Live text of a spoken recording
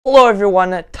Hello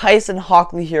everyone, Tyson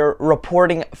Hockley here,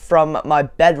 reporting from my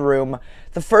bedroom.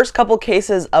 The first couple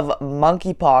cases of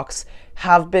monkeypox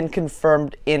have been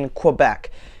confirmed in Quebec.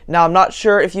 Now, I'm not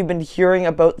sure if you've been hearing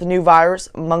about the new virus,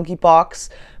 monkeypox,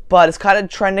 but it's kind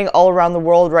of trending all around the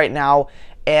world right now,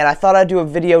 and I thought I'd do a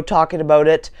video talking about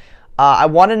it. I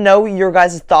want to know your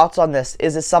guys' thoughts on this.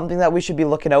 Is it something that we should be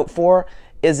looking out for?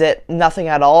 Is it nothing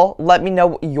at all? Let me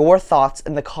know your thoughts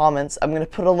in the comments. I'm going to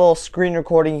put a little screen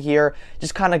recording here,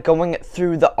 just kind of going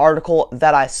through the article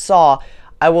that I saw.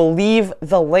 I will leave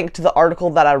the link to the article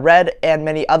that I read and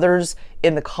many others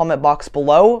in the comment box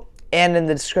below and in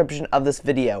the description of this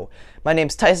video. My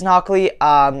name's Tyson Hockley.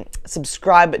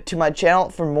 Subscribe to my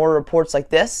channel for more reports like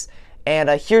this. And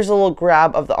here's a little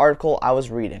grab of the article I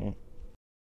was reading.